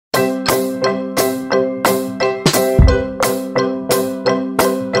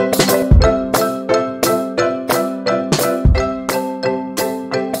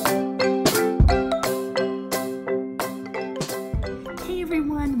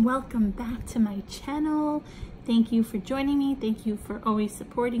and welcome back to my channel. Thank you for joining me. Thank you for always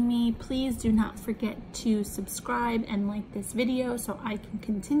supporting me. Please do not forget to subscribe and like this video so I can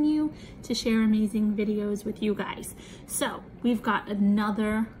continue to share amazing videos with you guys. So we've got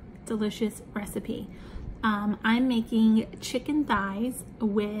another delicious recipe. I'm making chicken thighs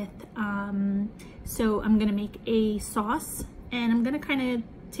with, so I'm gonna make a sauce and I'm gonna kind of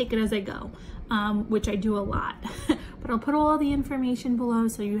take it as I go, which I do a lot. But I'll put all the information below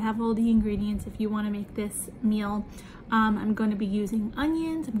so you have all the ingredients if you want to make this meal. I'm going to be using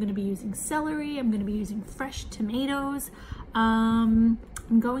onions, I'm going to be using celery, I'm going to be using fresh tomatoes. I'm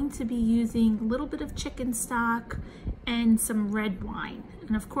going to be using a little bit of chicken stock and some red wine,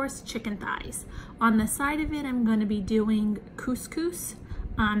 and of course chicken thighs. On the side of it, I'm going to be doing couscous.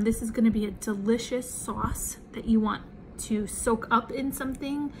 This is going to be a delicious sauce that you want to soak up in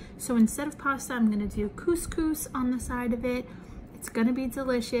something. So instead of pasta, I'm going to do couscous on the side of it. It's going to be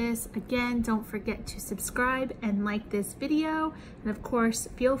delicious. Again, don't forget to subscribe and like this video, and of course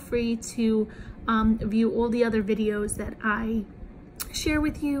feel free to view all the other videos that I share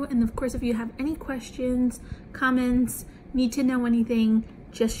with you. And of course, if you have any questions, comments, need to know anything,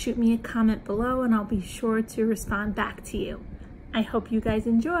 just shoot me a comment below and I'll be sure to respond back to you. I hope you guys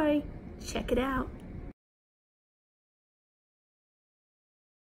enjoy. Check it out.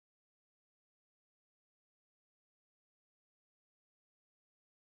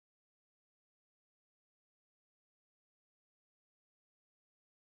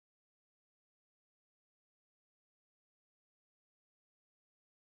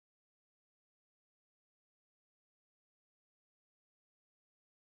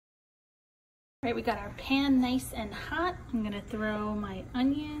 All right, we got our pan nice and hot. I'm gonna throw my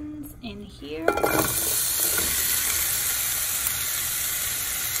onions in here and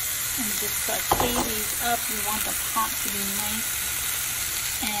just saute these up. You want the pot to be nice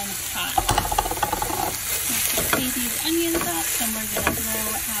and hot. Saute these onions up, then we're gonna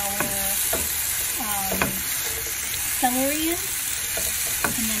throw our celery in,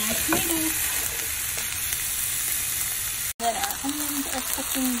 and then our tomatoes. That our onions are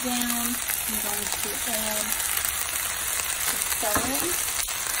cooking down, I'm going to add the celery.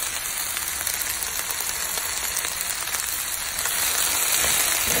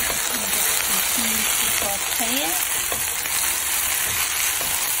 And just continue to saute it.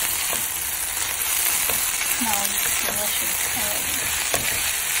 Smells delicious already.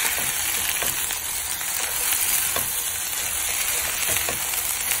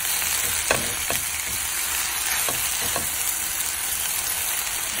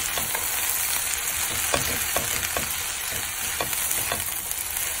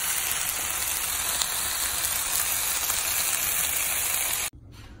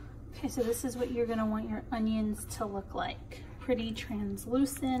 Okay, so this is what you're gonna want your onions to look like. Pretty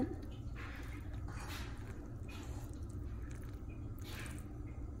translucent.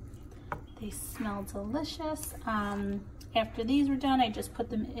 They smell delicious. After these are done, I just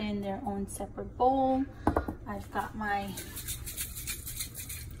put them in their own separate bowl. I've got my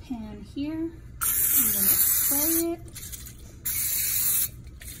pan here. I'm gonna spray it.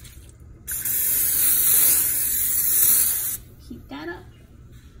 Heat that up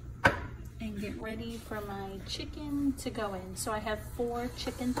and get ready for my chicken to go in. So I have 4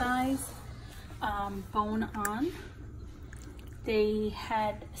 chicken thighs, bone on. They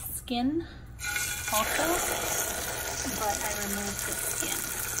had skin also, but I removed the skin.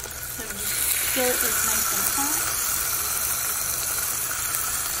 So the skillet is nice and hot,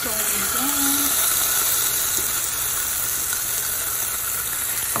 going down.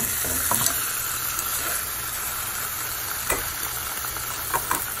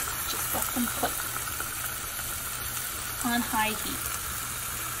 On high heat.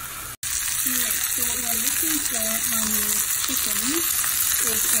 Alright, so what we're looking for on these chickens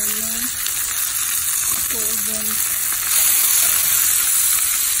is a nice golden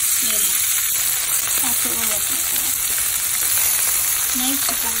meat. That's what we're looking for. Nice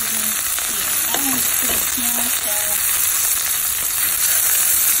golden meat. That one's pretty small, so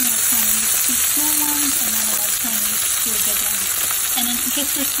I'm going to turn these 2 small ones and then I'll turn these 2 big ones. And then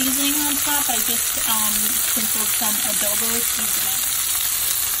just for seasoning on top, I just sprinkled some adobo seasoning.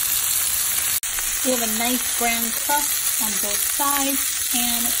 We have a nice brown crust on both sides.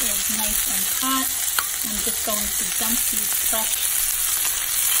 Pan is nice and hot. I'm just going to dump these fresh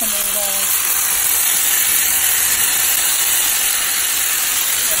tomatoes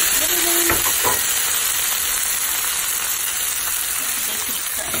right over them. They should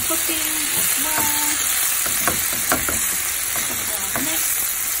start cooking as well. Mix.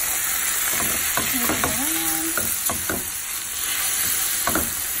 Moving around.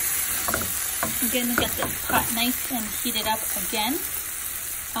 I'm gonna get this pot nice and heated up again.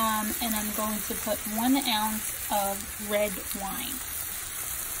 And I'm going to put 1 ounce of red wine.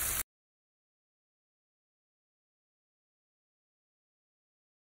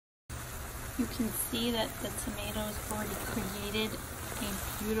 You can see that the tomatoes already created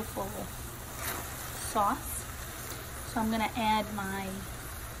a beautiful sauce. So I'm going to add my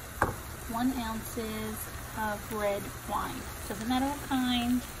 1 ounce of red wine. Doesn't matter what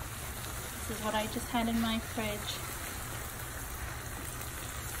kind. This is what I just had in my fridge.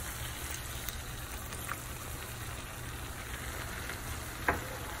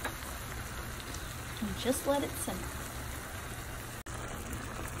 And just let it simmer.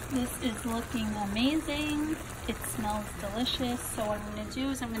 This is looking amazing. It smells delicious. So what I'm going to do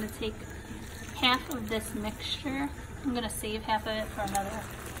is I'm going to take half of this mixture. I'm going to save half of it for another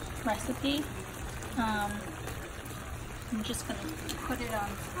recipe. I'm just going to put it on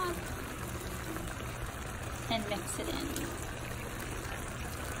top and mix it in.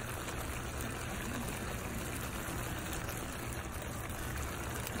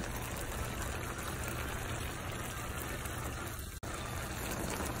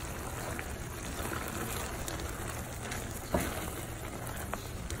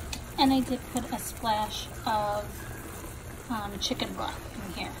 And I did put a splash of chicken broth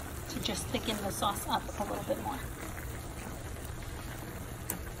in here to just thicken the sauce up a little bit more.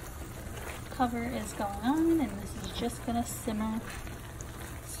 Cover is going on, and this is just going to simmer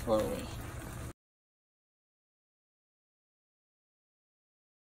slowly.